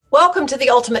Welcome to the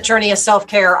Ultimate Journey of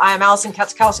Self-Care. I am Allison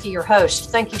Katzkowski, your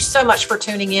host. Thank you so much for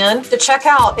tuning in to check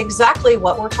out exactly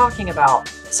what we're talking about.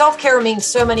 Self-care means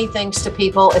so many things to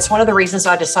people. It's one of the reasons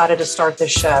I decided to start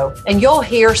this show. And you'll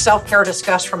hear self-care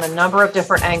discussed from a number of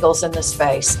different angles in this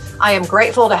space. I am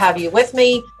grateful to have you with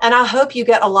me, and I hope you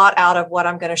get a lot out of what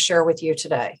I'm going to share with you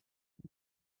today.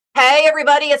 Hey,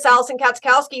 everybody, it's Allison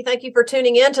Katzkowski. Thank you for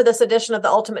tuning in to this edition of the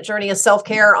Ultimate Journey of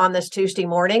Self-Care on this Tuesday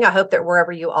morning. I hope that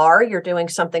wherever you are, you're doing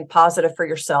something positive for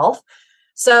yourself.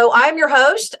 So I'm your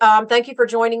host. Thank you for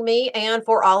joining me and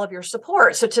for all of your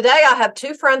support. So today I have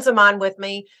two friends of mine with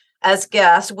me as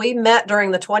guests. We met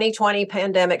during the 2020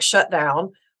 pandemic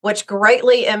shutdown, which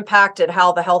greatly impacted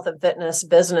how the health and fitness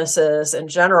businesses in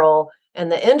general and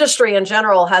the industry in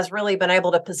general has really been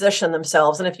able to position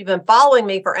themselves. And if you've been following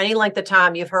me for any length of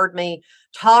time, you've heard me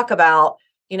talk about,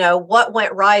 what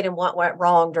went right and what went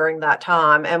wrong during that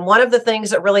time. And one of the things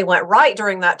that really went right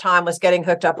during that time was getting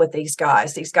hooked up with these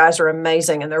guys. These guys are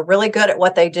amazing and they're really good at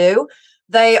what they do.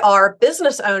 They are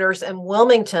business owners in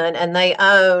Wilmington and they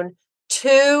own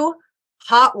 2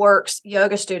 HotWorks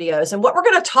yoga studios. And what we're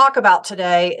going to talk about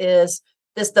today is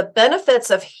the benefits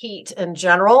of heat in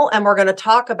general. And we're going to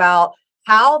talk about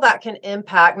how that can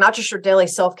impact not just your daily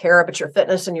self-care, but your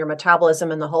fitness and your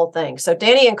metabolism and the whole thing. So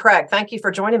Danny and Craig, thank you for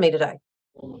joining me today.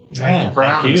 Thank you.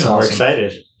 We're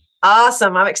excited.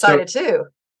 Awesome. I'm excited too.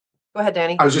 Go ahead,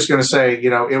 Danny. I was just going to say,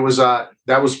 it was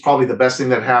that was probably the best thing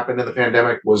that happened in the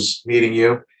pandemic was meeting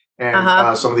you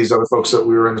and some of these other folks that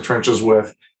we were in the trenches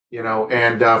with,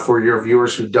 and for your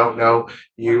viewers who don't know,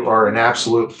 you are an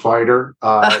absolute fighter.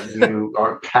 You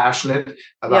are passionate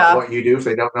about what you do if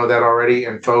they don't know that already.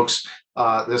 And folks,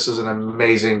 this is an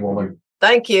amazing woman.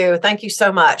 Thank you. Thank you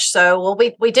so much. So,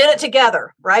 we did it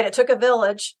together, right? It took a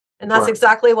village, and that's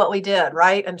exactly what we did,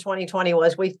 right? In 2020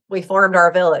 was we formed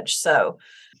our village. So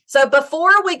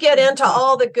before we get into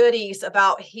all the goodies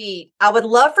about heat, I would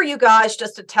love for you guys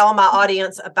just to tell my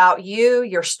audience about you,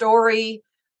 your story,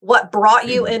 what brought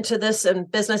you into this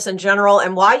and business in general,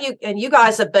 and why you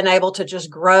guys have been able to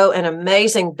just grow an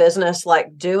amazing business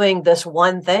like doing this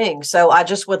one thing. So I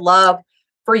just would love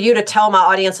for you to tell my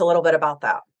audience a little bit about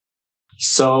that.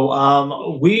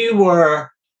 So we were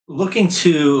looking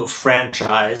to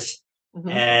franchise,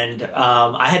 and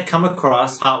I had come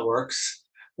across HotWorks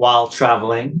while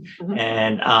traveling,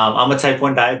 and I'm a type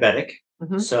 1 diabetic.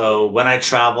 So when I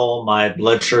travel, my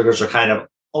blood sugars are kind of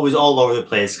always all over the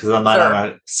place because I'm not on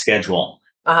a schedule.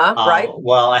 Right.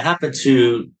 Well, I happened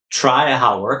to try a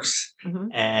HotWorks,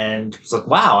 and it's like,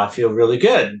 wow, I feel really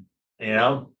good.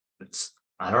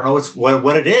 I don't know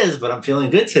what it is, but I'm feeling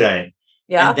good today.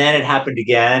 Yeah. And then it happened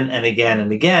again and again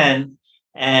and again.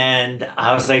 And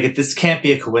I was like, this can't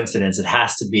be a coincidence. It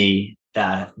has to be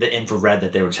the infrared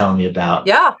that they were telling me about.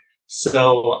 Yeah.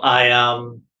 So I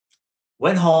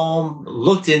went home,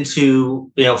 looked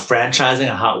into, franchising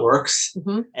a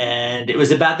HotWorks. And it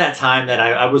was about that time that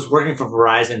I was working for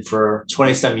Verizon for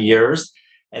 20-some years.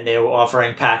 And they were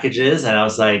offering packages. And I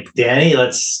was like, Danny,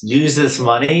 let's use this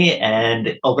money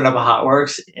and open up a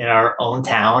HotWorks in our own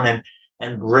town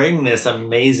and bring these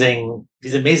amazing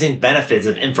benefits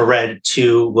of infrared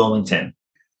to Wilmington.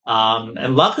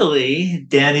 And luckily,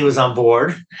 Danny was on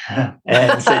board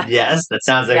and said, yes, that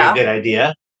sounds like a good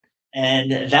idea.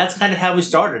 And that's kind of how we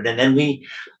started. And then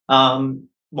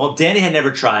Danny had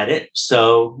never tried it.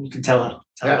 So you can tell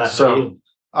about you.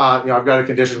 I've got a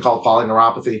condition called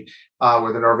polyneuropathy,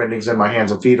 where the nerve endings in my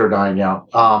hands and feet are dying out.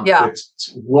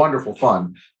 It's wonderful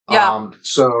fun.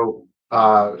 So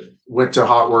went to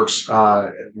HotWorks,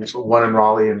 one in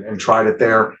Raleigh, and tried it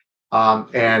there,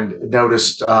 and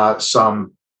noticed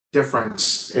some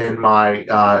difference in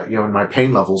my in my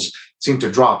pain levels seemed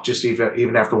to drop just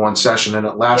even after one session, and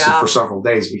it lasted for several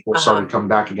days before it started coming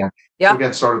back again. So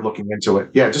again, started looking into it.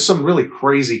 Yeah, just some really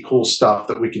crazy cool stuff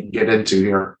that we can get into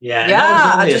here. Yeah, and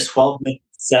that was only a 12-minute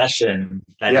session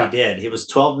that he did. He was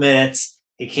 12 minutes.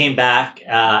 He came back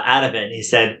out of it, and he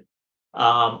said,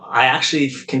 I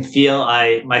actually can feel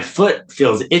my foot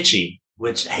feels itchy,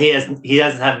 which he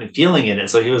doesn't have any feeling in it.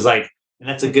 So he was like, and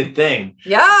that's a good thing.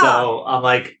 Yeah. So I'm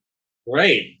like,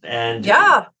 great. And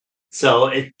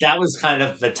so that was kind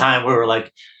of the time where we're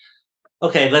like,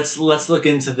 okay, let's look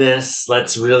into this.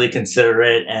 Let's really consider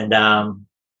it. And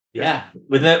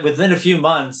within a few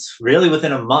months, really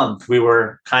within a month, we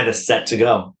were kind of set to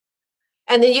go.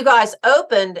 And then you guys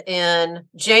opened in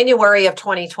January of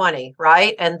 2020,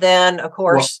 right? And then, of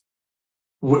course,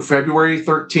 February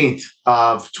 13th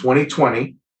of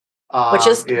 2020, which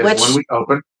is when we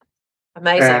opened.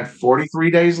 Amazing. And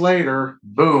 43 days later,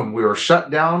 boom, we were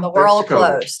shut down. The world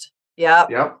closed.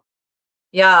 Yep.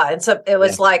 Yeah. And so it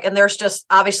was like, and there's just,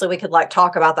 obviously we could like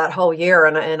talk about that whole year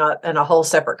in a whole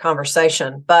separate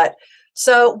conversation. But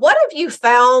so what have you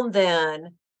found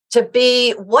then to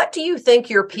be, what do you think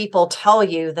your people tell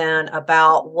you then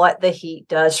about what the heat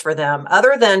does for them,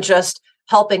 other than just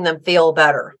helping them feel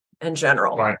better in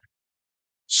general? Right.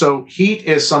 So heat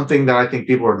is something that I think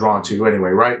people are drawn to anyway,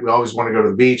 right? We always want to go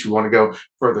to the beach. We want to go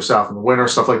further south in the winter,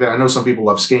 stuff like that. I know some people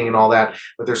love skiing and all that,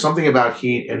 but there's something about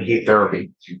heat and heat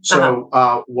therapy. So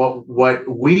what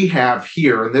we have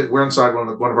here, and we're inside one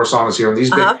of our saunas here, and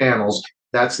these big panels,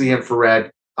 that's the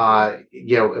infrared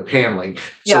paneling.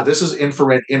 So this is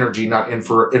infrared energy, not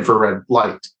infrared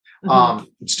light.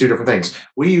 It's two different things.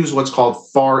 We use what's called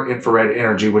far infrared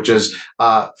energy, which is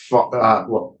far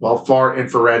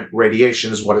infrared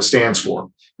radiation is what it stands for.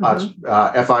 It's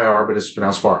FIR, but it's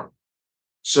pronounced far.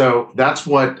 So that's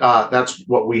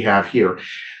what we have here.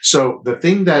 So the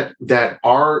thing that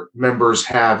our members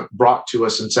have brought to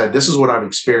us and said, this is what I've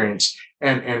experienced.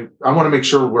 And I want to make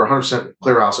sure we're 100%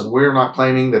 clear, Allison. We're not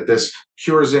claiming that this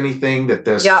cures anything, that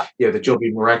this, that you'll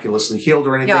be miraculously healed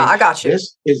or anything. Yeah, I got you.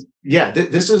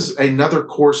 This is another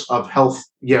course of health,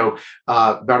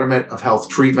 betterment of health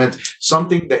treatment,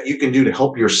 something that you can do to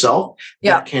help yourself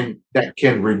that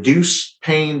can reduce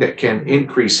pain, that can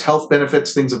increase health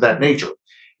benefits, things of that nature.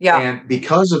 Yeah. And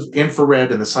because of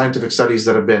infrared and the scientific studies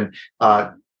that have been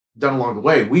done along the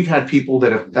way, we've had people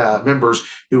that have members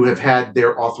who have had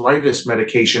their arthritis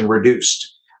medication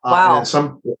reduced. And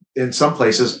in some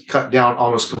places cut down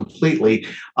almost completely,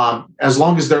 as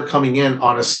long as they're coming in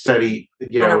on a steady,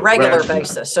 on a regular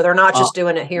basis. So they're not just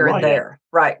doing it here and there.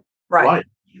 Right.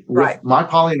 With my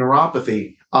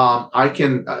polyneuropathy, I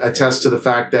can attest to the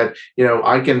fact that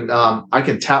I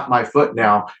can tap my foot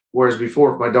now, whereas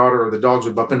before, if my daughter or the dogs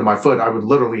would bump into my foot, I would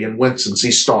literally wince and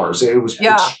see stars. It was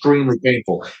extremely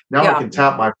painful. Now I can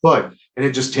tap my foot and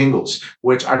it just tingles,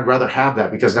 which I'd rather have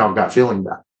that because now I've got feeling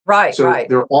back. Right. So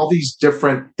there are all these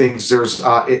different things. There's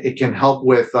it can help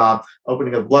with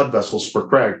opening of blood vessels for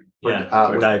Craig with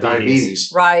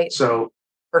diabetes. Right. So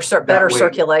for better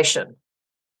circulation.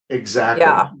 Exactly.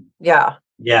 Yeah.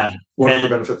 What are the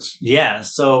benefits? Yeah.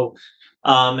 So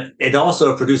it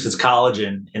also produces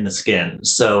collagen in the skin.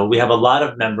 So we have a lot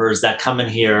of members that come in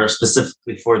here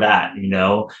specifically for that.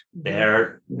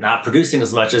 They're not producing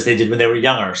as much as they did when they were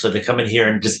younger. So they come in here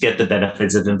and just get the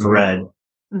benefits of infrared.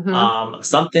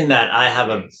 Something that I have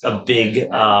a big,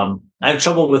 I have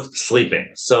trouble with sleeping.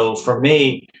 So for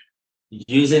me,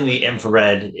 using the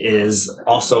infrared is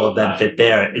also a benefit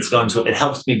there. It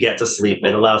helps me get to sleep.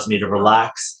 It allows me to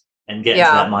relax and get into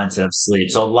that mindset of sleep.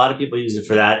 So a lot of people use it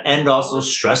for that, and also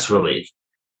stress relief.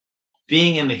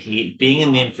 Being in the heat, being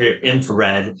in the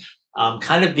infrared,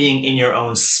 kind of being in your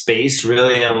own space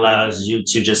really allows you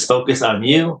to just focus on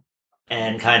you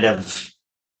and kind of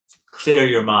clear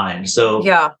your mind. So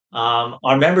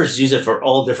our members use it for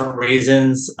all different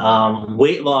reasons.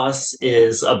 Weight loss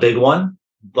is a big one,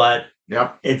 but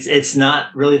it's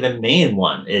not really the main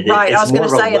one. I was going to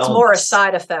say it's more a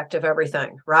side effect of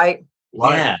everything, right?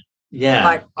 Yeah.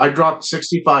 I dropped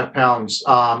 65 pounds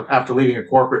after leaving a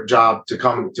corporate job to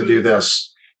come to do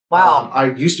this. Wow.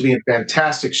 I used to be in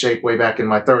fantastic shape way back in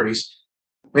my 30s,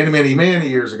 many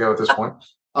years ago at this point.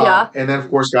 And then, of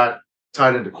course, got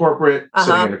tied into corporate,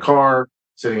 sitting in a car,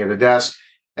 sitting at a desk.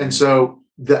 And so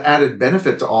the added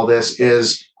benefit to all this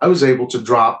is I was able to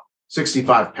drop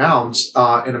 65 pounds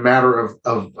in a matter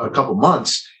of a couple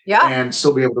months and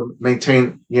still be able to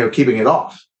maintain, keeping it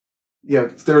off.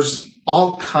 There's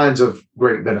all kinds of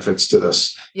great benefits to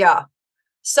this. Yeah.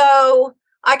 So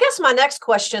I guess my next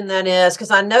question then is,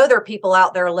 because I know there are people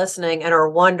out there listening and are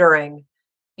wondering,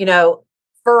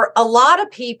 for a lot of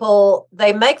people,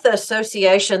 they make the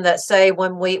association that say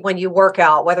when you work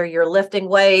out, whether you're lifting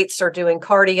weights or doing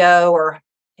cardio or,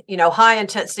 high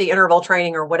intensity interval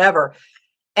training or whatever,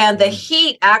 and the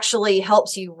heat actually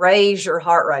helps you raise your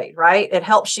heart rate, right? It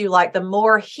helps you, like, the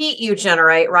more heat you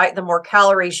generate, right? The more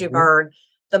calories you burn,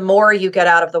 the more you get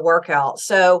out of the workout.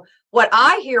 So what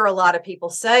I hear a lot of people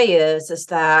say is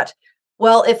that,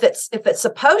 well, if it's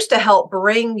supposed to help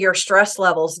bring your stress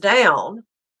levels down,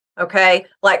 okay,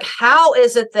 like, how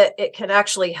is it that it can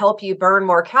actually help you burn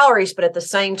more calories, but at the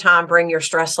same time bring your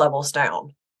stress levels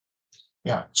down?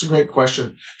 Yeah, it's a great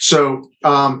question. So,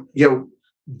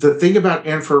 the thing about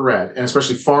infrared, and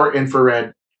especially far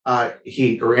infrared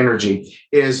heat or energy,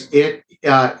 is it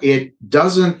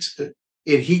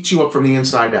heats you up from the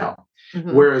inside out,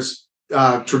 whereas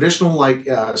traditional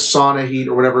sauna heat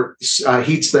or whatever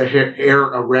heats the air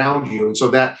around you, and so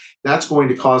that's going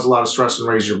to cause a lot of stress and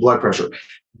raise your blood pressure.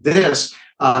 This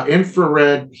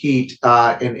infrared heat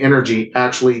and energy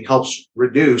actually helps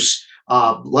reduce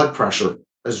blood pressure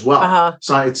as well.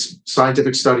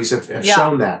 Scientific studies have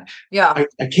shown that. Yeah.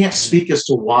 I can't speak as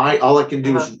to why. All I can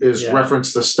do is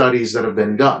reference the studies that have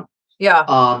been done.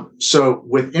 Yeah. So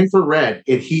with infrared,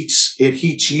 it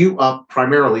heats you up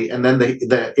primarily, and then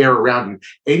the air around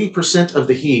you. 80% of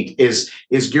the heat is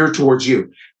geared towards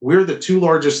you. We're the two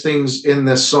largest things in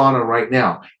this sauna right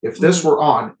now. If this were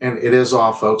on, and it is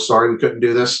off, folks, sorry we couldn't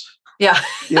do this. Yeah.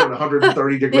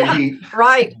 130 degree heat.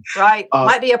 Right.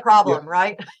 Might be a problem,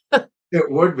 right? It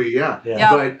would be, yeah.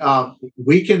 But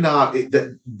we can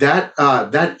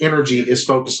that energy is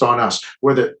focused on us,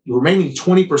 where the remaining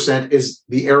 20% is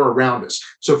the air around us.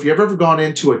 So if you've ever gone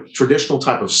into a traditional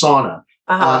type of sauna,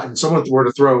 and someone were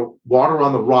to throw water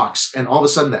on the rocks, and all of a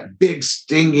sudden that big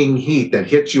stinging heat that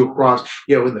hits you across,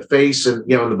 in the face and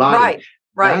in the body,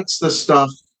 right. That's the stuff.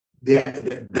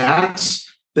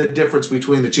 That's the difference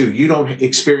between the two. You don't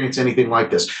experience anything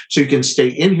like this, so you can stay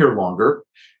in here longer.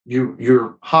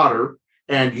 You're hotter,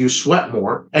 and you sweat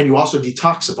more, and you also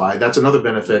detoxify. That's another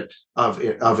benefit of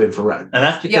infrared. And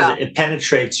that's because it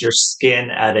penetrates your skin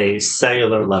at a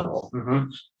cellular level.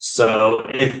 So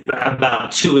it's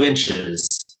about 2 inches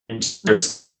into your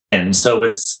skin. So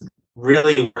it's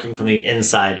really working from the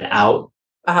inside out,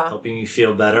 helping you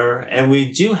feel better. And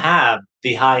we do have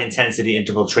the high intensity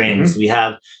interval trainings. We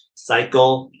have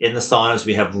cycle in the saunas,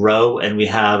 we have row, and we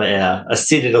have a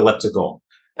seated elliptical.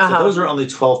 So those are only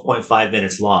 12.5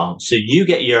 minutes long. So you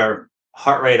get your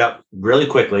heart rate up really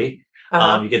quickly.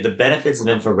 You get the benefits of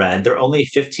infrared. They're only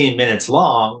 15 minutes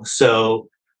long. So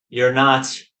you're not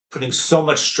putting so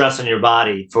much stress on your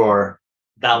body for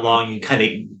that long. You kind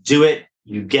of do it,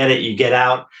 you get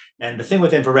out. And the thing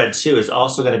with infrared too is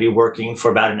also going to be working for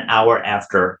about an hour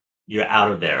after you're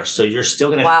out of there. So you're still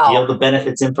going to feel the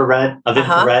benefits of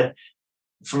infrared.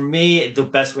 For me, the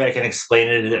best way I can explain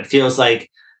it is it feels like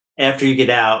after you get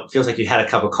out, it feels like you had a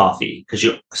cup of coffee, because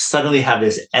you suddenly have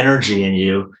this energy in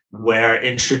you, where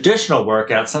in traditional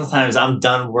workouts, sometimes I'm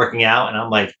done working out and I'm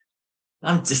like,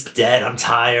 I'm just dead. I'm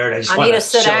tired. I need to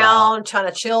sit down, trying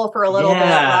to chill for a little bit,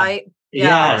 right?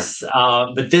 Yeah. Yes.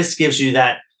 But this gives you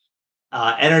that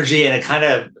energy, and it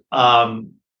kind of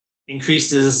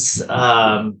increases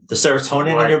the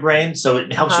serotonin in your brain. So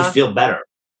it helps you feel better.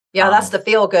 Yeah, that's the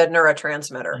feel-good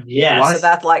neurotransmitter. Yeah. So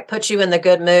that puts you in the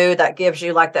good mood. That gives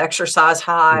you the exercise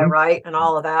high, right? And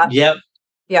all of that. Yep.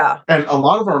 Yeah. And a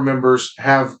lot of our members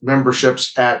have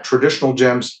memberships at traditional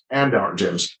gyms and our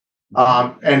gyms.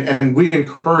 And we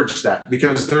encourage that,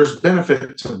 because there's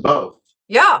benefit to both.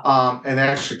 Yeah. And they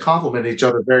actually complement each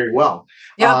other very well.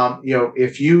 Yeah.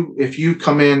 If you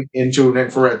come into an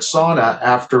infrared sauna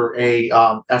after a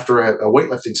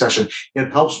weightlifting session,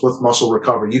 it helps with muscle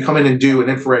recovery. You come in and do an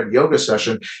infrared yoga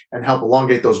session and help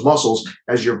elongate those muscles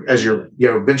as you're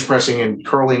bench pressing and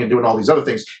curling and doing all these other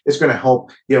things. It's going to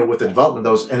help with the development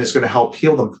of those, and it's going to help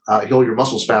heal your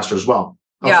muscles faster as well.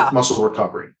 With muscle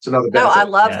recovery. It's another benefit. No, I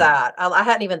love that. I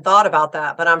hadn't even thought about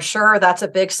that, but I'm sure that's a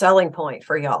big selling point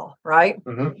for y'all, right?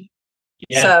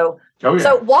 Yeah. So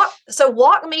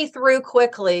walk me through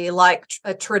quickly,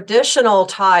 a traditional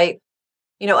type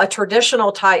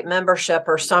membership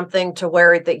or something to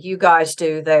where that you guys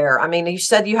do there. I mean, you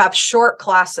said you have short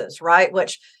classes, right?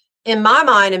 Which in my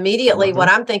mind, immediately what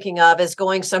I'm thinking of is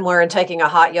going somewhere and taking a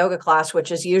hot yoga class,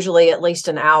 which is usually at least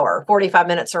an hour, 45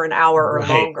 minutes or an hour or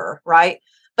longer, right?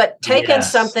 But taking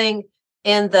something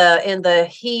in the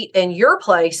heat in your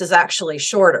place is actually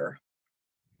shorter.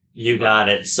 You got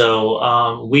it.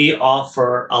 So we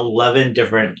offer 11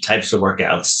 different types of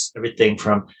workouts, everything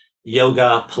from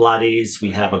yoga, Pilates. We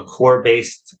have a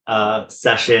core-based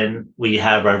session. We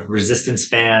have our resistance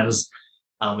bands.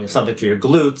 We have something for your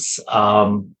glutes.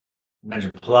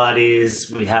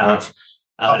 Pilates. We have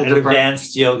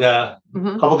advanced yoga.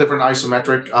 A couple different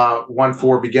isometric, one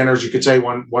for beginners, you could say,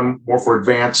 one more for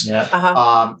advanced.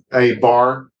 A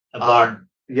bar session.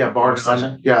 A bar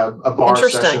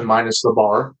session minus the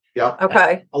bar. Yep.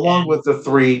 Okay. Along with the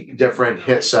 3 different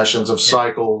HIIT sessions of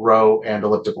cycle, row, and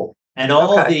elliptical. And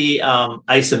all of the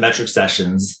isometric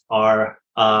sessions are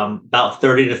about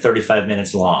 30 to 35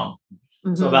 minutes long.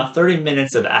 So about 30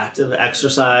 minutes of active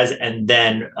exercise, and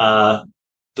then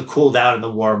the cool down and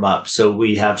the warm up. So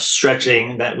we have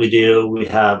stretching that we do. We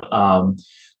have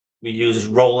we use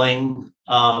rolling,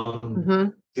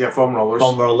 foam rollers.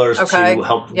 Foam rollers to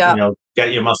help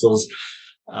get your muscles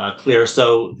clear.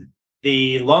 So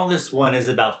the longest one is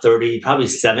about 30, probably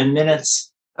 7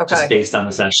 minutes, just based on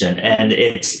the session, and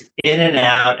it's in and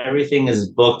out. Everything is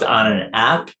booked on an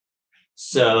app,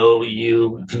 so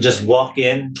you can just walk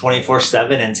in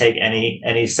 24/7 and take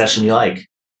any session you like.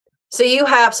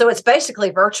 So it's basically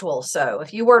virtual. So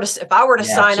if I were to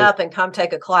sign up and come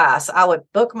take a class, I would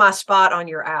book my spot on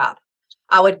your app.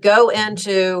 I would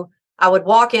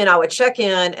walk in, I would check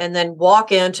in and then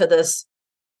walk into this,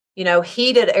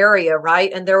 heated area,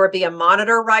 right? And there would be a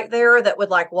monitor right there that would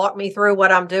like walk me through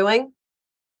what I'm doing.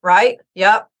 Right?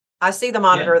 Yep. I see the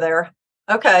monitor there.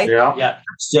 Okay.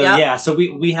 Yeah. So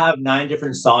we have 9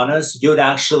 different saunas. You would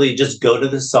actually just go to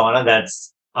the sauna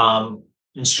that's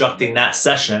instructing that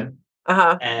session.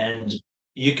 And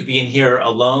you could be in here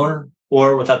alone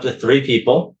or with up to 3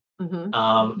 people.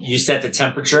 You set the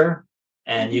temperature,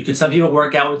 and some people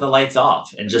work out with the lights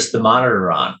off and just the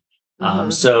monitor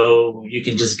on. So you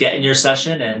can just get in your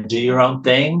session and do your own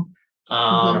thing.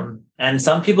 And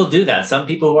some people do that. Some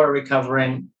people who are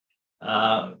recovering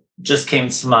just came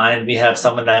to mind. We have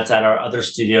someone that's at our other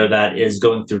studio that is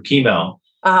going through chemo.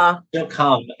 She'll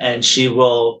come and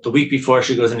the week before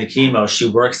she goes into chemo, she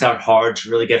works out hard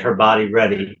to really get her body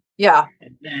ready. Yeah.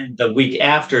 And then the week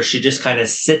after, she just kind of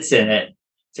sits in it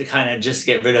to kind of just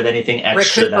get rid of anything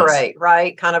extra. Recuperate,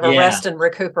 right? Kind of a rest and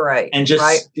recuperate. And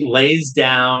just lays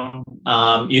down.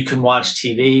 You can watch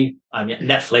TV on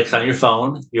Netflix on your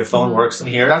phone. Your phone works in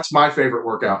here. That's my favorite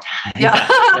workout.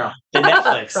 Yeah. The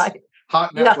Netflix. Right.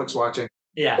 Hot Netflix watching.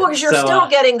 Yeah. Well, because you're still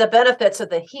getting the benefits of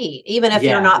the heat, even if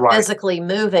you're not physically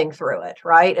moving through it,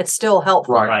 right? It's still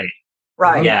helpful.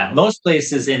 Right. Yeah. Most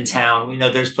places in town,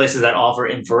 there's places that offer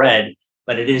infrared,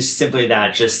 but it is simply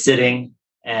that, just sitting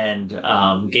and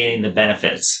gaining the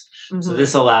benefits. So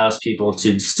this allows people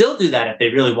to still do that if they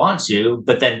really want to,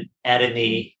 but then adding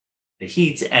the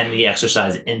heat and the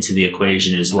exercise into the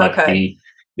equation is what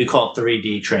we call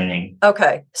 3D training.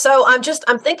 Okay. So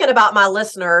I'm thinking about my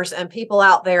listeners and people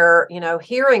out there,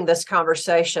 hearing this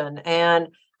conversation. And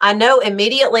I know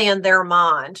immediately in their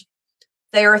mind,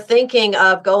 they're thinking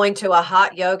of going to a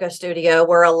hot yoga studio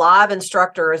where a live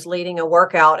instructor is leading a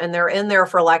workout and they're in there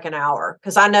for like an hour.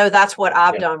 Because I know that's what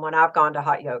I've done when I've gone to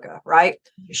hot yoga, right?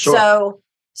 Sure.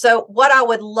 So what I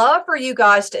would love for you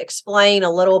guys to explain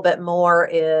a little bit more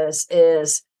is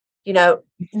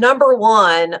number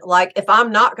one, like if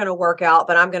I'm not going to work out,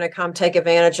 but I'm going to come take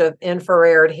advantage of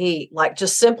infrared heat, like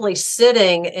just simply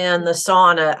sitting in the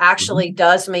sauna actually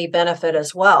does me benefit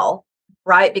as well.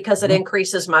 Right? Because it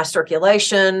increases my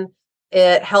circulation.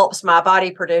 It helps my body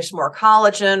produce more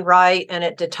collagen, right? And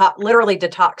it literally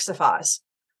detoxifies,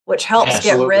 which helps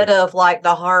get rid of like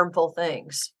the harmful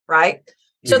things, right?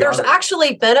 So there's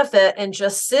actually benefit in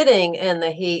just sitting in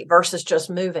the heat versus just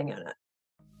moving in it.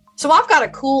 So I've got a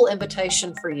cool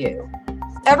invitation for you.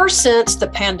 Ever since the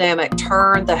pandemic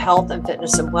turned the health and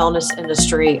fitness and wellness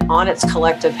industry on its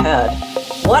collective head,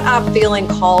 what I'm feeling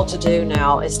called to do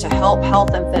now is to help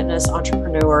health and fitness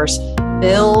entrepreneurs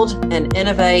build and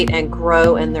innovate and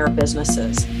grow in their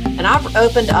businesses. And I've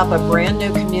opened up a brand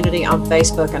new community on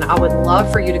Facebook, and I would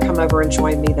love for you to come over and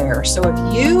join me there. So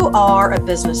if you are a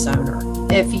business owner,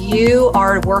 if you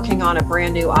are working on a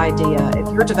brand new idea,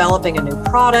 if you're developing a new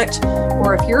product,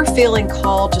 or if you're feeling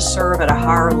called to serve at a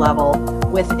higher level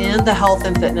within the health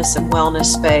and fitness and wellness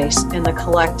space in the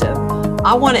collective,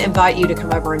 I want to invite you to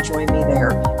come over and join me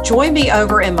there. Join me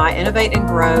over in my Innovate and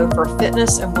Grow for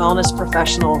fitness and wellness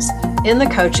professionals in the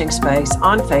coaching space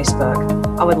on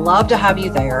Facebook. I would love to have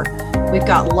you there. We've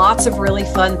got lots of really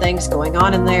fun things going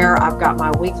on in there. I've got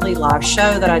my weekly live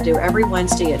show that I do every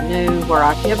Wednesday at noon where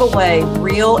I give away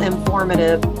real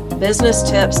informative business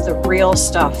tips, the real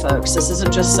stuff, folks. This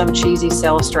isn't just some cheesy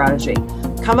sales strategy.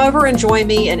 Come over and join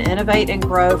me and Innovate and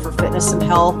Grow for fitness and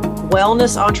health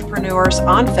wellness entrepreneurs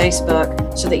on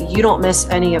Facebook so that you don't miss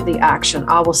any of the action.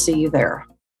 I will see you there.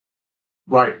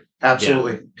 Right.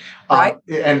 Absolutely. Yeah. Right.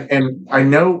 And I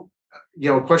know,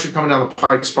 a question coming down the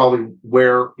pike is probably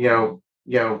where,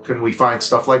 can we find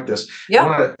stuff like this? Yeah. I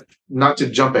want to, not to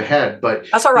jump ahead, but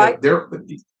that's all right.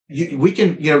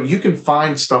 You can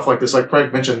find stuff like this. Like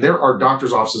Craig mentioned, there are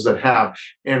doctor's offices that have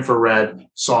infrared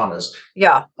saunas.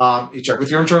 Yeah. You check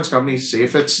with your insurance company, see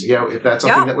if it's, if that's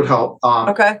something that would help.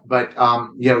 Okay. But,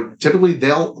 typically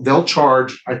they'll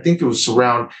charge, I think it was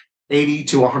around $80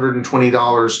 to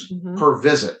 $120 per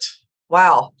visit.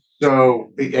 Wow.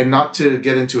 So, and not to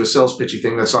get into a sales pitchy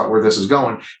thing, that's not where this is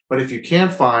going. But if you can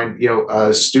find,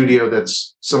 a studio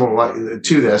that's similar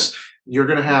to this, you're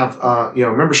going to have,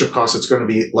 membership costs. It's going to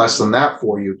be less than that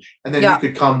for you. And then you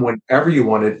could come whenever you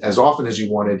wanted, as often as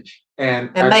you wanted,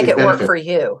 and make it work for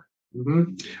you.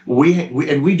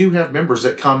 We do have members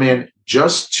that come in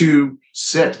just to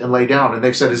sit and lay down. And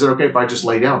they've said, is it okay if I just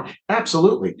lay down?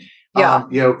 Absolutely. Yeah.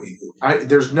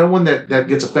 There's no one that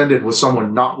gets offended with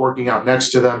someone not working out next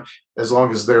to them as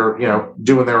long as they're,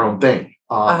 doing their own thing.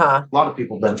 A lot of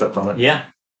people benefit from it. Yeah.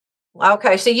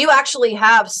 Okay. So you actually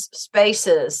have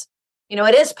spaces.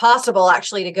 It is possible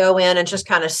actually to go in and just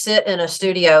kind of sit in a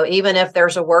studio, even if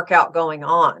there's a workout going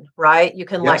on, right? You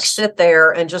can like sit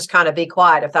there and just kind of be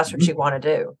quiet if that's what you want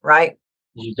to do, right?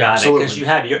 You got it. Because you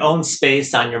have your own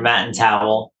space on your mat and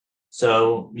towel.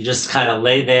 So you just kind of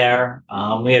lay there.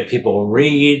 We have people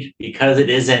read because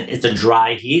it's a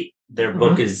dry heat. Their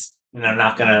book is,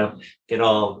 not going to get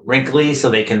all wrinkly, so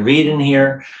they can read in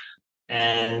here.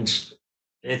 And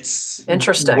it's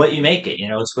interesting what you make it.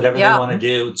 It's whatever they want to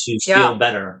do to feel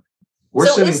better. We're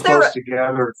sitting close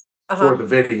together for the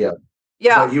video.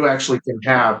 Yeah. But you actually can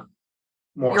have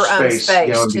more your space, own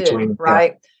space in between.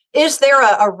 Right. Yeah. Is there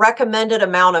a recommended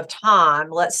amount of time,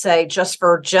 let's say, just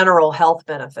for general health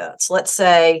benefits? Let's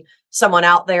say someone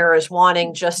out there is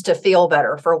wanting just to feel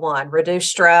better, for one, reduce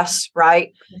stress,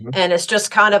 right? And it's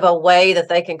just kind of a way that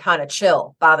they can kind of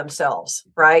chill by themselves,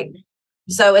 right?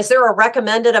 So is there a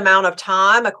recommended amount of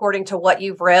time, according to what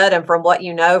you've read and from what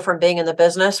you know from being in the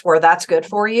business, where that's good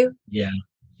for you?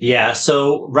 Yeah.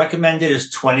 So recommended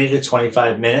is 20 to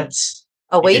 25 minutes.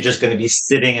 A week? You're just going to be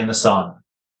sitting in the sauna.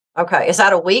 Okay. Is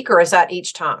that a week or is that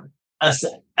each time? A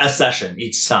session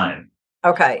each time.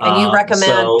 Okay. And you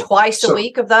recommend twice a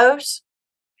week of those?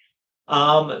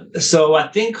 So I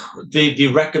think the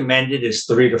recommended is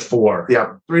 3 to 4.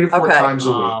 Yeah, 3 to 4 times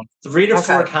a week. 3 to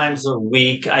 4 times a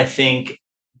week, I think,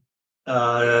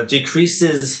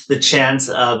 decreases the chance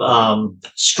of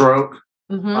stroke,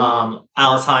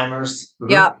 Alzheimer's.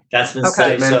 Yeah, that's been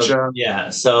studied.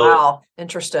 So wow,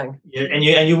 interesting. And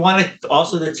you want to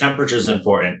also, the temperature is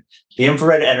important. The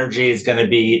infrared energy is going to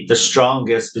be the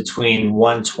strongest between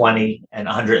 120 and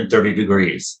 130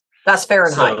 degrees. That's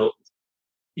Fahrenheit. So,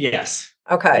 yes.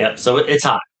 Okay. Yep. So it's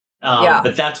hot.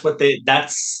 But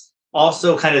that's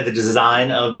also kind of the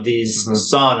design of these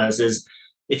saunas is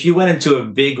if you went into a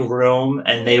big room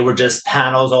and they were just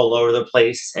panels all over the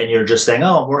place and you're just saying,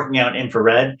 I'm working out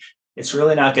infrared, it's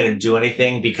really not going to do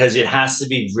anything because it has to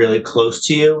be really close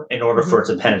to you in order for it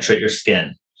to penetrate your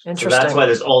skin. So that's why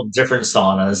there's all different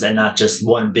saunas and not just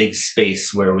one big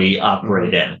space where we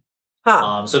operate in.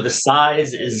 So the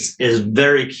size is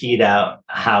very keyed out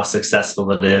how successful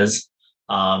it is.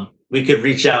 We could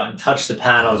reach out and touch the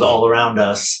panels all around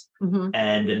us.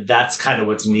 And that's kind of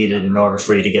what's needed in order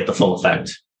for you to get the full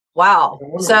effect. Wow. I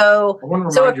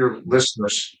want to remind your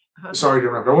listeners, sorry to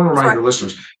interrupt, I want to remind your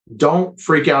listeners, don't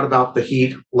freak out about the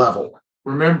heat level.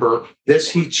 Remember,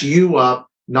 this heats you up,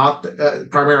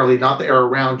 primarily not the air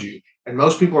around you. And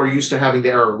most people are used to having the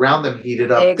air around them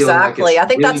heated up. Exactly. I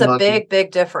think that's a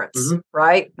big difference,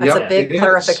 right? That's a big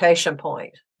clarification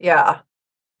point. Yeah.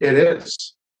 It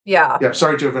is. Yeah. Yeah.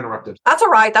 Sorry to have interrupted. That's all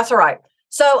right. That's all right.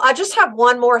 So I just have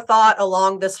one more thought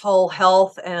along this whole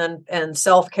health and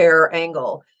self-care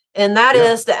angle. And that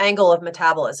is the angle of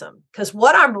metabolism. Because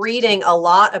what I'm reading a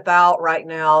lot about right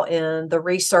now in the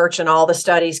research and all the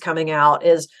studies coming out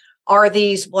are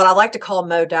these, what I like to call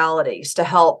modalities to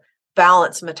help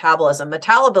balance metabolism.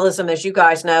 Metabolism, as you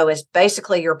guys know, is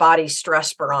basically your body's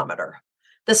stress barometer.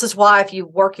 This is why if you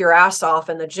work your ass off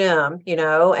in the gym,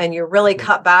 and you really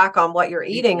cut back on what you're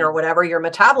eating or whatever, your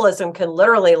metabolism can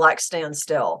literally stand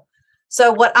still.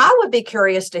 So what I would be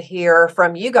curious to hear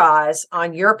from you guys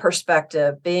on your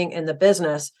perspective, being in the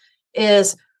business,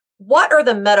 is what are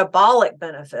the metabolic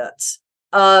benefits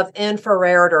of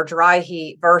infrared or dry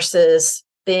heat versus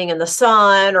being in the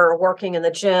sun or working in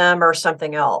the gym or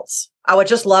something else? I would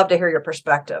just love to hear your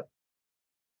perspective.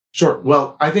 Sure.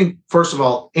 Well, I think, first of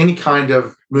all, any kind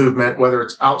of movement, whether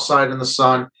it's outside in the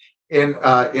sun, in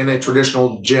a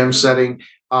traditional gym setting,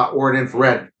 or an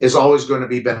infrared, is always going to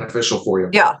be beneficial for you.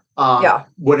 Yeah.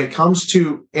 When it comes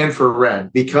to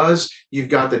infrared, because you've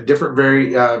got the different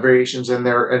variations in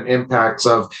there and impacts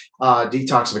of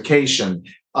detoxification,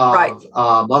 of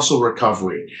muscle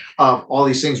recovery, of all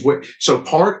these things. So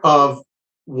part of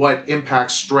what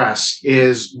impacts stress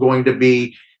is going to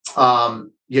be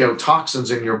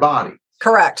toxins in your body.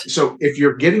 Correct. So if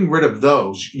you're getting rid of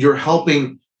those, you're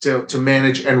helping to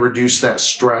manage and reduce that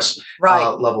stress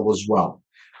level as well.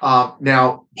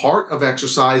 Now, part of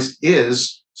exercise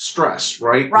is stress,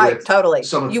 right? Right, totally.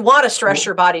 You want to stress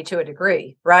your body to a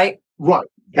degree, right? Right,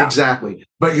 exactly.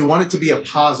 But you want it to be a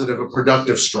positive, a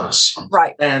productive stress.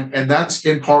 Right. And that's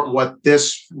in part what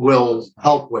this will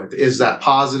help with, is that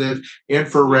positive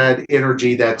infrared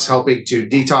energy that's helping to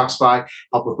detoxify,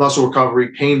 help with muscle recovery,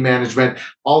 pain management,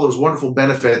 all those wonderful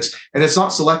benefits. And it's not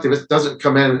selective. It doesn't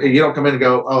come in. You don't come in and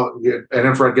go, an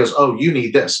infrared goes, you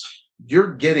need this.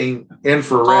 You're getting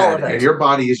infrared and your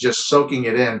body is just soaking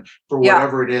it in for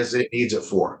whatever it is it needs it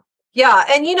for. Yeah.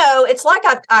 And, it's like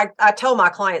I tell my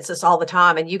clients this all the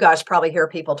time, and you guys probably hear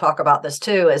people talk about this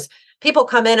too, is people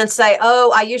come in and say,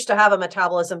 oh, I used to have a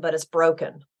metabolism, but it's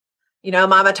broken.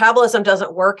 My metabolism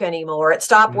doesn't work anymore. It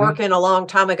stopped working a long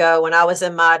time ago when I was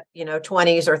in my,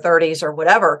 20s or 30s or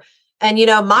whatever. And,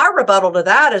 my rebuttal to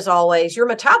that is always, your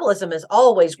metabolism is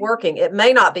always working. It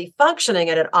may not be functioning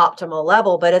at an optimal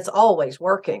level, but it's always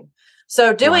working.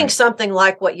 So doing something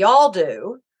like what y'all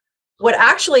do would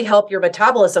actually help your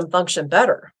metabolism function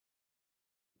better.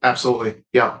 Absolutely.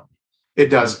 Yeah, it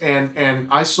does.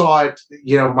 And I saw it,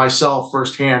 myself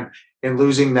firsthand in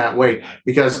losing that weight,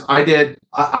 because I did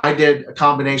a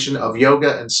combination of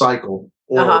yoga and cycle,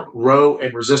 or row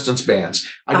and resistance bands.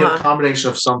 I did a combination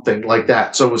of something like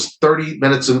that. So it was 30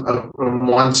 minutes in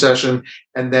one session,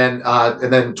 and then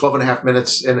 12 and a half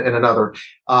minutes in another,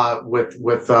 with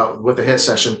a HIIT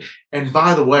session. And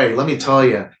by the way, let me tell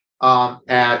you,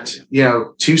 at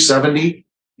 270,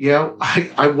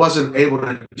 I wasn't able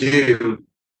to do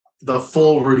the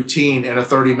full routine in a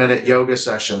 30-minute yoga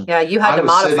session. Yeah, you had to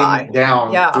modify. Sitting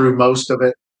down through most of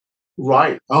it.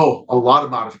 Right. Oh, a lot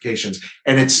of modifications,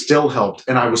 and it still helped,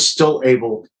 and I was still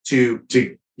able to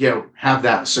have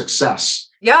that success.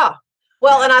 Yeah.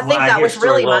 Well, and I think that was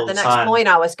really the next point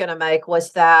I was going to make,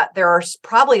 was that there are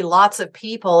probably lots of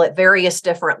people at various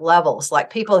different levels,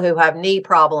 like people who have knee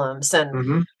problems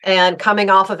and coming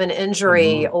off of an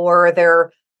injury, or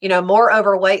they're, more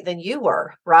overweight than you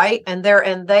were. Right. And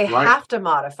they have to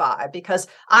modify, because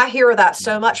I hear that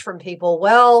so much from people.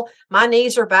 Well, my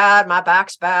knees are bad. My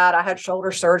back's bad. I had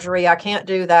shoulder surgery. I can't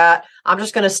do that. I'm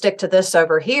just going to stick to this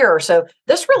over here. So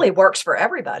this really works for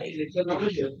everybody.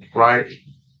 Right.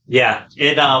 Yeah,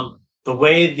 the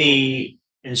way the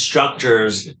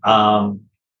instructors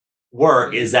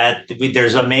work is that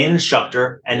there's a main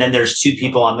instructor, and then there's two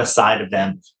people on the side of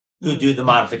them who do the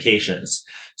modifications.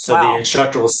 So the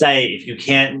instructor will say, if you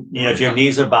can't, if your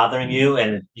knees are bothering you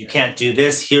and you can't do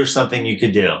this, here's something you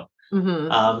could do.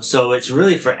 So it's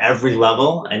really for every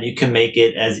level, and you can make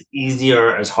it as easy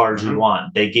or as hard as you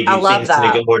want. They give you things to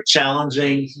make it more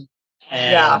challenging,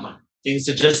 and things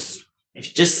to just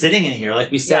sitting in here. Like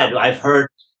we said, I've heard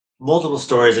multiple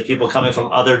stories of people coming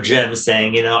from other gyms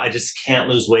saying, I just can't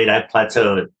lose weight. I've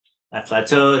plateaued.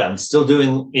 I'm still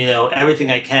doing,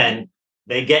 everything I can.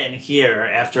 They get in here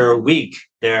after a week,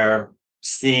 they're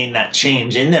seeing that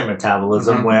change in their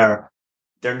metabolism where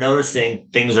they're noticing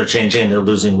things are changing and they're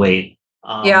losing weight.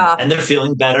 And they're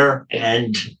feeling better.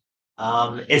 And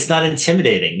it's not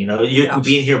intimidating. You can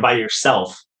be in here by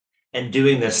yourself and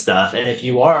doing this stuff. And if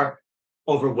you are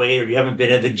overweight or you haven't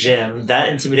been at the gym, that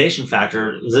intimidation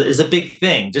factor is a big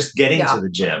thing. Just getting to the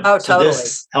gym. Oh, totally. So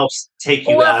this helps take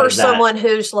you out of that. Or for someone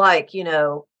who's like,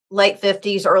 late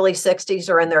 50s, early 60s,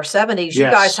 or in their 70s, you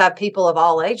guys have people of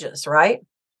all ages, right?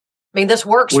 I mean, this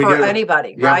works for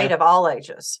anybody, right? Of all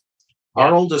ages.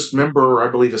 Our oldest member, I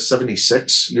believe, is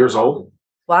 76 years old.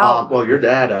 Wow. Well, your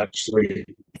dad, actually,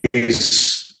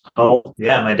 he's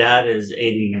my dad is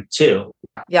 82.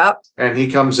 Yep. And he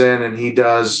comes in and he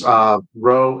does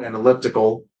row and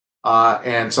elliptical.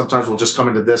 And sometimes we'll just come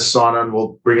into this sauna and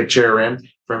we'll bring a chair in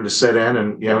for him to sit in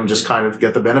and just kind of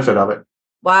get the benefit of it.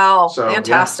 Wow. So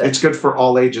fantastic. It's good for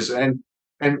all ages. And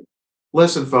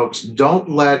listen, folks, don't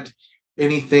let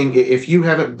anything, if you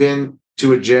haven't been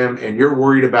to a gym and you're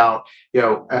worried about,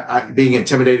 being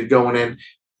intimidated going in,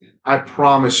 I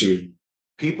promise you,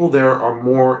 people there are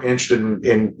more interested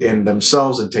in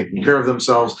themselves and taking care of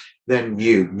themselves than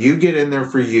you. You get in there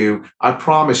for you. I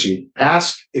promise you.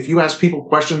 If you ask people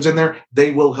questions in there,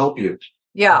 they will help you.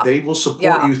 Yeah. They will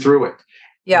support you through it.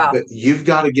 Yeah. But you've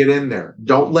got to get in there.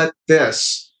 Don't let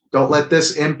this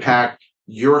impact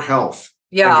your health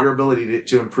and your ability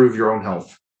to improve your own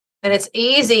health. And it's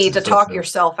easy to talk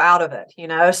yourself out of it,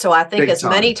 So I think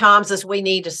many times as we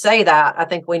need to say that, I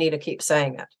think we need to keep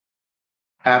saying it.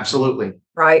 Absolutely.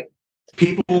 Right.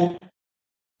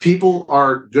 People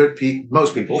are good people.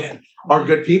 Most people are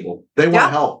good people. They want to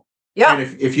help. Yeah.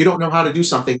 And if you don't know how to do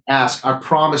something, ask. I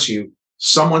promise you,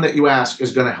 someone that you ask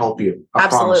is going to help you.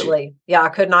 Absolutely. Yeah, I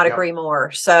could not agree more.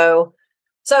 So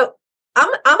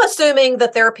I'm assuming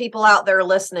that there are people out there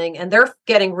listening and they're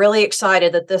getting really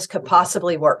excited that this could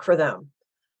possibly work for them.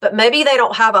 But maybe they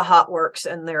don't have a Hot Works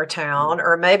in their town,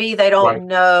 or maybe they don't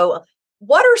know.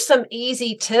 What are some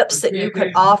easy tips that you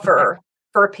could offer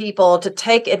for people to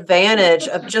take advantage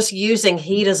of just using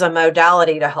heat as a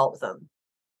modality to help them?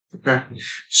 Okay.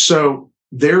 So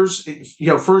there's,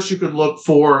 first you could look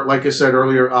for, like I said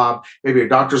earlier, maybe a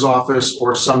doctor's office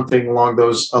or something along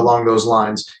those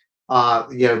lines.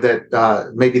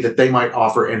 Maybe that they might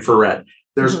offer infrared.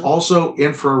 There's also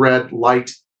infrared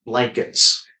light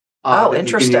blankets.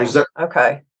 Interesting.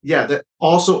 Okay. that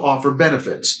also offer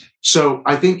benefits. So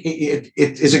I think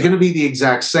is it going to be the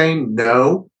exact same?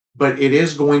 No, but it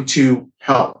is going to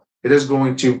help. It is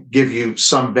going to give you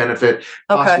some benefit,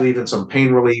 possibly even some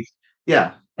pain relief.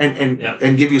 Yeah.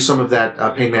 And give you some of that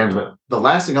pain management. The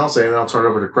last thing I'll say, and then I'll turn it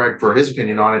over to Craig for his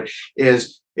opinion on it,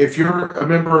 is if you're a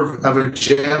member of a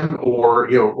gym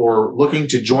or looking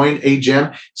to join a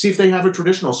gym, see if they have a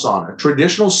traditional sauna.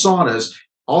 Traditional saunas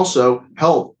also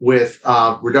help with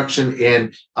reduction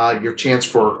in your chance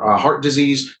for heart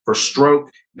disease, for stroke,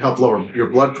 help lower your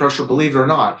blood pressure. Believe it or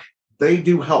not, they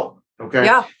do help. Okay.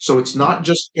 Yeah. So it's not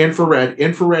just infrared.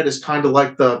 Infrared is kind of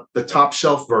like the top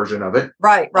shelf version of it.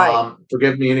 Right.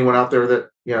 Forgive me, anyone out there that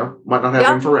might not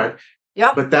have infrared.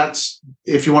 Yeah. But that's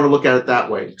if you want to look at it that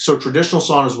way. So traditional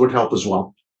saunas would help as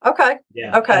well. Okay.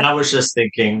 Yeah. Okay. And I was just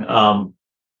thinking, a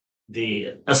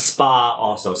spa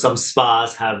also. Some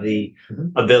spas have the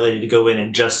ability to go in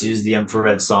and just use the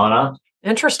infrared sauna.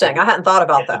 Interesting. I hadn't thought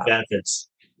about that. The benefits.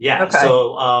 Yeah. Okay.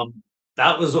 So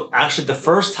that was actually the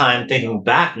first time, thinking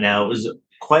back now, it was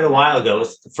quite a while ago. It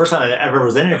was the first time I ever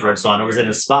was in an infrared sauna. I was in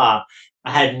a spa.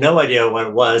 I had no idea what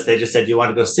it was. They just said, "Do you want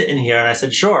to go sit in here?" And I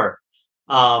said, "Sure."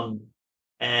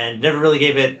 And never really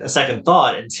gave it a second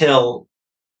thought until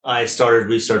I started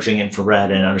researching infrared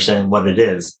and understanding what it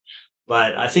is.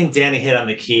 But I think Danny hit on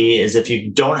the key is if you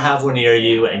don't have one near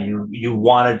you and you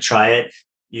want to try it,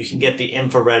 you can get the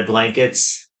infrared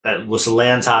blankets that will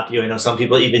lay on top of you. I know some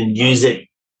people even use it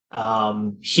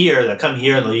here. They'll come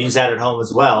here and they'll use that at home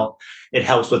as well. It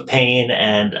helps with pain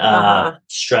and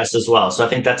stress as well. So I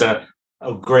think that's a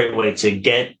great way to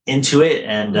get into it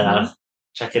and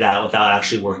check it out without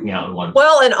actually working out in one.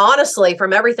 Well, and honestly,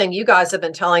 from everything you guys have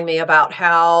been telling me about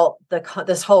how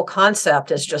this whole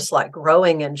concept is just like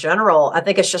growing in general, I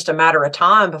think it's just a matter of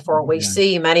time before we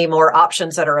see many more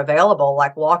options that are available,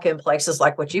 like walk-in places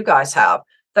like what you guys have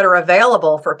that are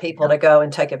available for people to go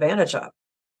and take advantage of.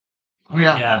 Oh,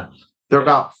 yeah. There are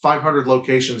about 500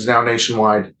 locations now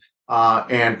nationwide,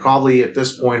 and probably at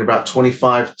this point about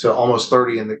 25 to almost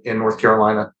 30 in North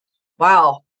Carolina.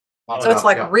 Wow. So it's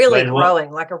like really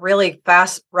growing, like a really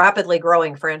fast, rapidly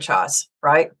growing franchise,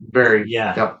 right? Very.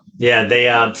 Yeah. Yep. Yeah.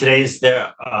 They today's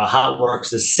their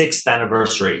HotWorks' 6th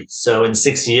anniversary. So in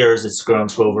 6 years, it's grown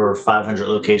to over 500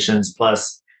 locations.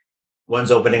 Plus,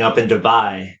 one's opening up in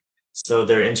Dubai. So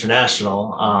they're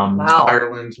international. Wow.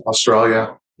 Ireland,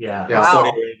 Australia. Yeah. Wow. Saudi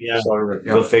Arabia.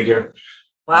 Go figure.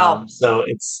 Wow. So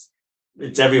it's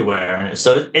everywhere.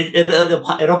 So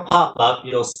it'll pop up.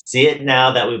 You'll see it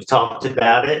now that we've talked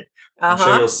about it. I'm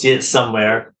sure you'll see it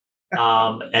somewhere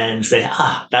and say,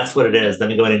 that's what it is. Let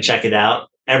me go in and check it out.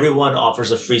 Everyone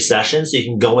offers a free session, so you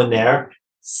can go in there,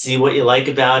 see what you like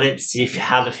about it, see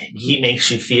how the heat makes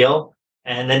you feel,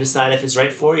 and then decide if it's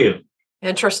right for you.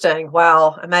 Interesting.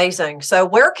 Wow. Amazing. So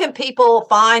where can people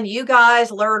find you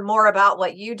guys, learn more about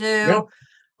what you do,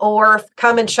 or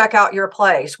come and check out your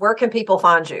place? Where can people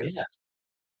find you? Yeah.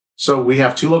 So we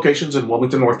have 2 locations in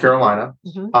Wilmington, North Carolina.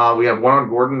 We have one on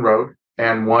Gordon Road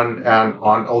and one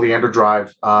on Oleander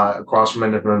Drive across from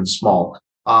Independence Mall.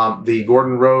 The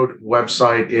Gordon Road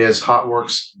website is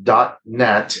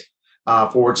hotworks.net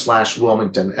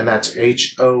 /Wilmington, and that's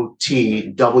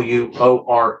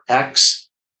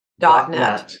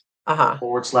HOTWORX.net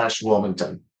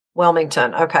 /Wilmington.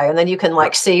 Wilmington. Okay. And then you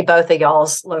can see both of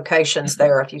y'all's locations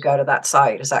there if you go to that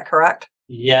site. Is that correct?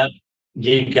 Yep.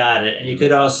 You got it. And you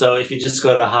could also, if you just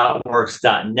go to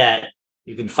hotworks.net,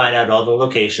 you can find out all the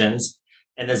locations.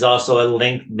 And there's also a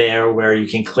link there where you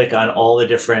can click on all the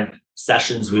different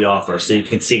sessions we offer. So you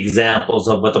can see examples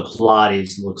of what the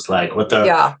Pilates looks like, what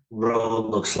the road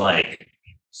looks like.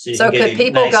 So could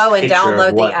people go and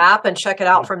download the app and check it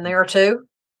out from there too?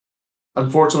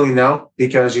 Unfortunately, no,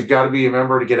 because you've got to be a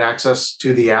member to get access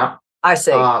to the app. I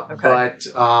see. Okay. But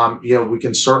we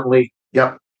can certainly,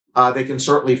 they can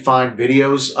certainly find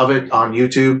videos of it on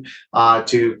YouTube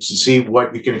to see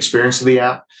what you can experience in the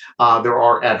app. There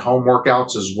are at-home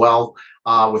workouts as well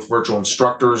with virtual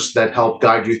instructors that help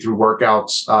guide you through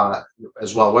workouts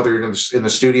as well, whether you're in the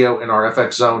studio in our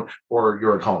FX zone or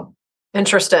you're at home.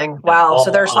 Interesting. Wow.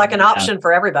 So there's like an option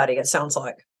for everybody, it sounds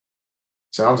like.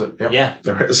 Sounds it. Yep. Yeah,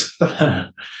 there is.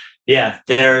 Yeah,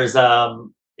 there's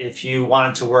if you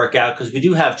wanted to work out, because we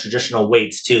do have traditional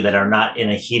weights too that are not in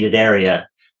a heated area.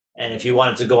 And if you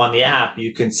wanted to go on the app,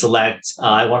 you can select,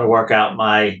 I want to work out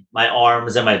my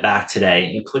arms and my back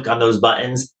today. You click on those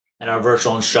buttons and our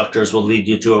virtual instructors will lead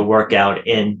you to a workout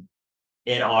in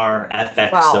our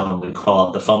FX zone. We call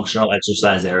it the functional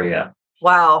exercise area.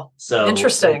 Wow. So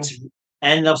interesting.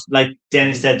 And like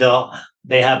Danny said, they'll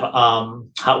they have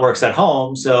HotWorks at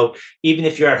home. So even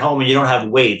if you're at home and you don't have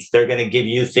weights, they're going to give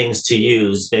you things to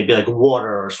use, maybe like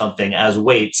water or something as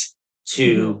weights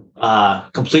to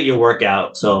complete your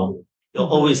workout. So you'll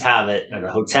always have it at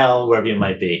a hotel, wherever you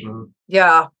might be.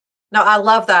 Yeah. No, I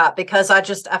love that because I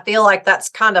feel like that's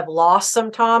kind of lost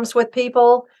sometimes with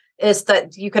people, is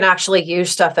that you can actually use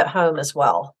stuff at home as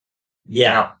well.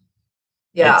 Yeah.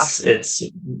 Yeah. It's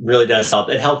really does help.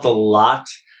 It helped a lot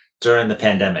during the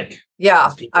pandemic.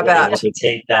 Yeah, I bet. Able to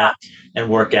take that and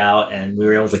work out, and we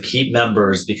were able to keep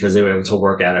members because they were able to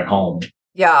work out at home.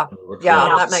 Yeah.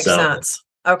 Yeah, that makes sense.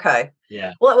 Okay.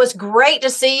 Yeah. Well, it was great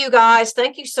to see you guys.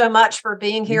 Thank you so much for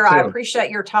being here. I appreciate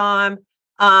your time.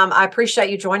 I appreciate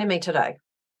you joining me today.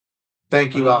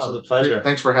 Thank you, Allison. It was a pleasure.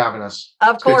 Thanks for having us.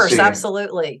 Of course,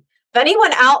 absolutely. If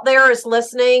anyone out there is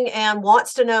listening and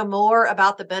wants to know more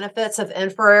about the benefits of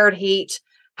infrared heat,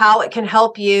 how it can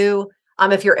help you,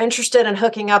 if you're interested in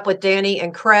hooking up with Danny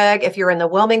and Craig, if you're in the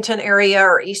Wilmington area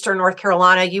or Eastern North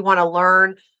Carolina, you want to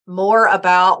learn more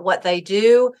about what they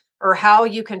do or how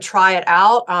you can try it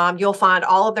out, you'll find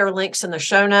all of their links in the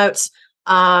show notes.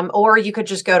 Or you could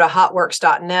just go to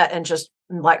hotworks.net and just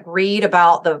read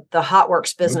about the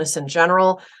HotWorks business in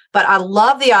general. But I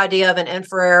love the idea of an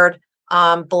infrared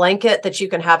blanket that you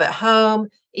can have at home,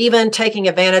 even taking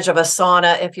advantage of a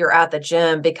sauna if you're at the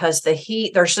gym, because the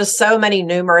heat, there's just so many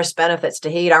numerous benefits to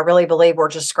heat. I really believe we're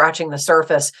just scratching the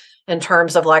surface in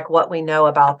terms of what we know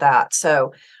about that.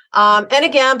 So, and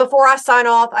again, before I sign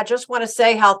off, I just want to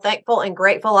say how thankful and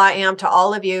grateful I am to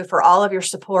all of you for all of your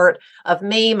support of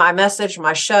me, my message,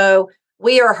 my show.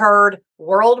 We are heard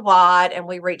worldwide and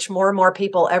we reach more and more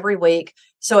people every week.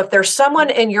 So if there's someone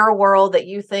in your world that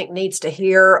you think needs to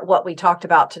hear what we talked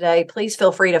about today, please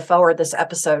feel free to forward this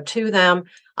episode to them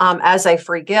as a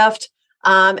free gift.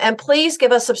 And please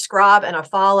give us a subscribe and a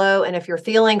follow. And if you're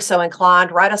feeling so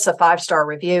inclined, write us a 5-star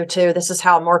review too. This is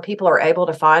how more people are able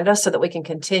to find us so that we can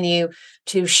continue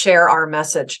to share our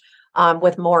message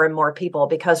with more and more people.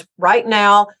 Because right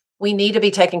now, we need to be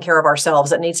taking care of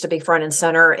ourselves. It needs to be front and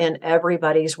center in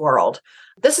everybody's world.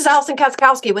 This is Allison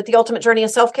Katzkowski with The Ultimate Journey of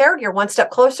Self-Care. You're one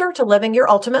step closer to living your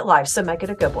ultimate life. So make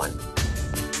it a good one.